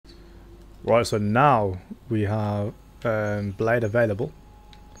Right, so now we have Blade available.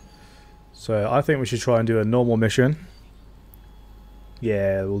 So I think we should try and do a normal mission.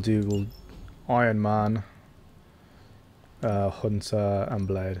 Yeah, we'll Iron Man, Hunter, and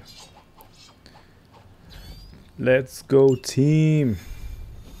Blade. Let's go, team.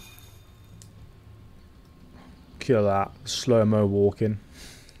 Kill that slow-mo walking.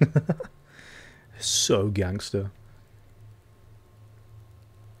 So gangster.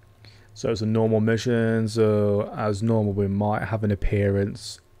 So it's a normal mission, so as normal we might have an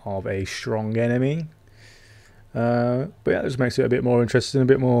appearance of a strong enemy. But yeah, it just makes it a bit more interesting, a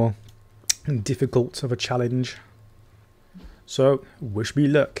bit more difficult of a challenge. So, wish me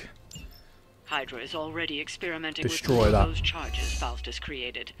luck. Hydra is already experimenting Destroy with that. those charges Faustus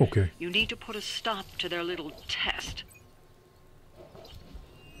created. Okay. You need to put a stop to their little test.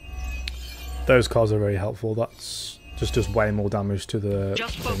 Those cards are very helpful. That's just does way more damage to the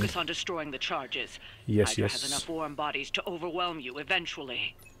Just thing. focus on destroying the charges. Yes, Hydra yes. has enough warm bodies to overwhelm you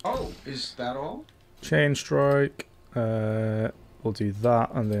eventually. Oh, is that all? Chain strike. We'll do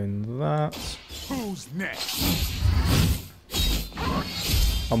that and then that. Who's next?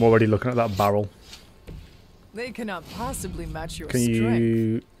 I'm already looking at that barrel. They cannot possibly match your Can strength.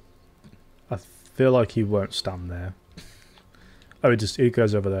 you? I feel like he won't stand there. Oh, he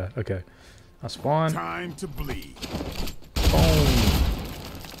goes over there. Okay, that's fine. Time to bleed. Boom.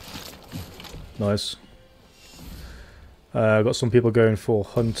 Nice. Got some people going for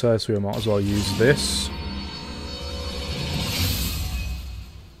Hunter, so we might as well use this.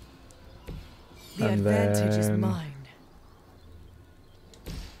 The And advantage is then- mine.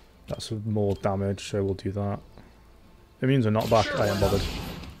 That's more damage, so we'll do that. Immunes are not back, I ain't bothered.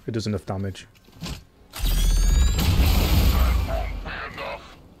 It does enough damage.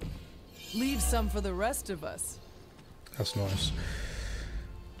 Leave some for the rest of us. That's nice.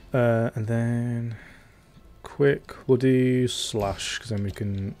 And then quick, we'll do slash because then we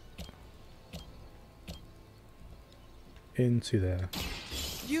can into there.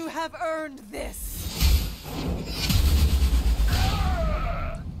 You have earned this.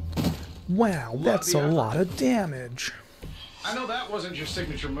 Wow, that's a lot of damage. I know that wasn't your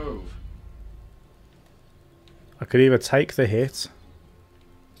signature move. I could either take the hit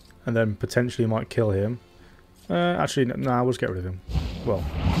and then potentially might kill him. Actually, nah, we'll just get rid of him. Well,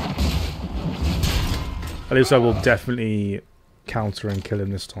 at least I will definitely counter and kill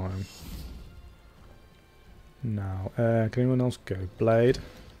him this time. Now, can anyone else go? Blade.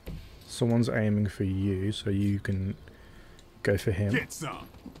 Someone's aiming for you, so you can go for him. Get some.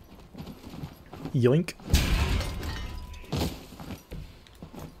 Yoink.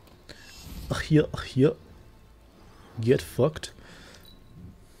 Yeah, yeah. Get fucked.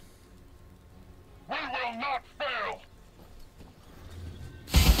 We will not fail.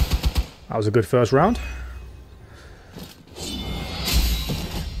 That was a good first round.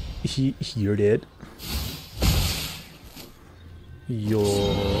 You're dead.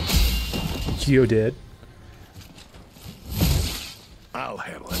 You're dead. I'll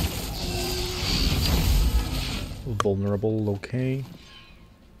handle it. Vulnerable, okay.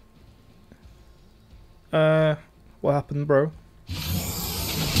 What happened, bro? No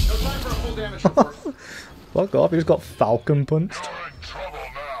time for a full damage report. Fuck off, he just got falcon punched. You're in trouble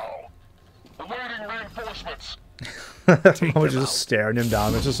now. Awaiting reinforcements. I was just staring him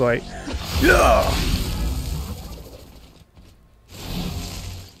down. It's just like, yeah.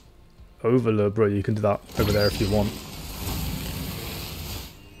 Overload, bro. You can do that over there if you want.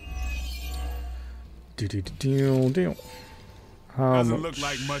 Do. How Doesn't much look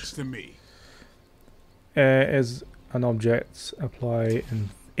like much to me. is an object? Apply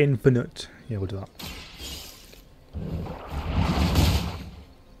an infinite. Yeah, we'll do that.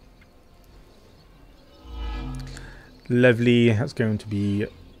 Lovely. That's going to be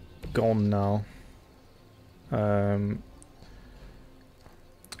gone now. Oh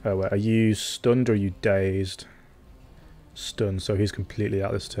wait, are you stunned or are you dazed? Stunned, so he's completely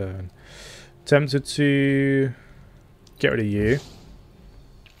out this turn. Tempted to get rid of you.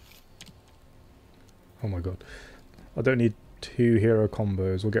 Oh my god. I don't need 2 hero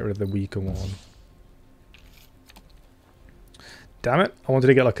combos. We'll get rid of the weaker one. Damn it. I wanted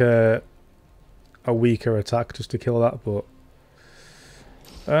to get like a weaker attack just to kill that, but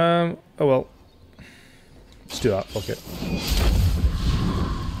oh well. Let's do that, fuck it.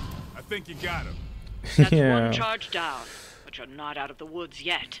 I think you got him. That's Yeah. one charge down, but you're not out of the woods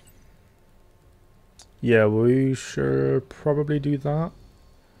yet. Yeah, we should probably do that.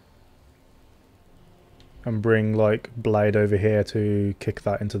 And bring, like, Blade over here to kick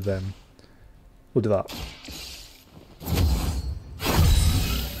that into them. We'll do that.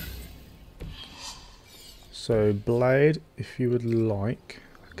 So Blade, if you would like,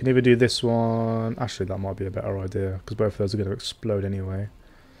 I can either do this one. Actually, that might be a better idea because both of those are going to explode anyway.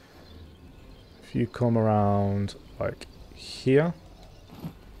 If you come around like here,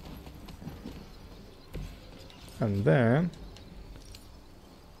 and then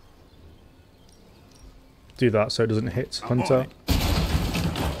do that so it doesn't hit Hunter.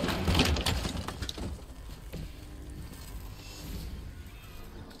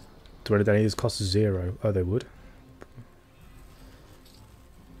 Do any of these cost 0? Oh, they would.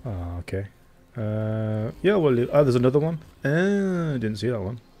 Oh, okay. Yeah, well, oh, there's another one. Didn't see that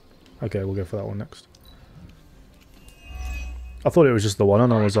one. Okay, we'll go for that one next. I thought it was just the one,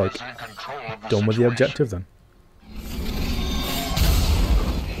 and I was like, done with the objective then.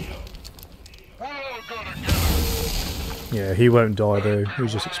 Yeah, he won't die though. He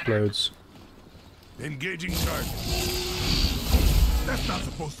just explodes. Engaging target. That's not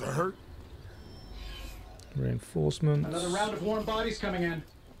supposed to hurt. Reinforcements. Another round of warm bodies coming in.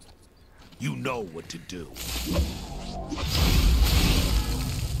 You know what to do.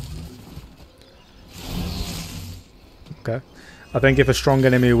 Okay. I think if a strong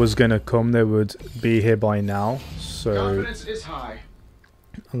enemy was going to come, they would be here by now. So Confidence is high.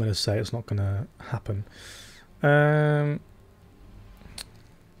 I'm going to say it's not going to happen.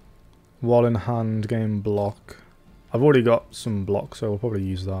 Wall in hand, game block. I've already got some blocks, so we'll probably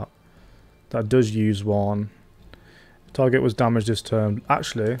use that. That does use one. Target was damaged this turn.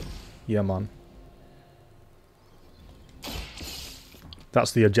 Actually, yeah, man.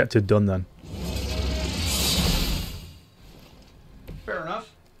 That's the objective done then. Fair enough.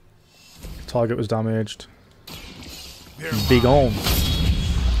 Target was damaged. Be gone.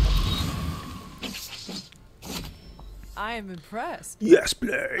 I am impressed. Yes,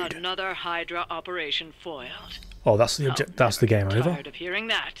 Blade. Another Hydra operation foiled. Oh, that's the object. That's the game over. Tired of hearing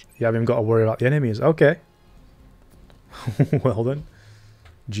that. You haven't got to worry about the enemies. Okay. Well then.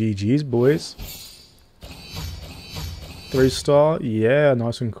 GG's, boys. 3-star. Yeah,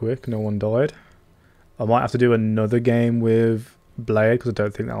 nice and quick. No one died. I might have to do another game with Blade because I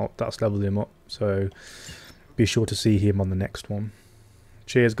don't think that's leveled him up. So be sure to see him on the next one.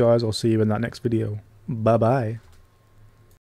 Cheers, guys. I'll see you in that next video. Bye-bye.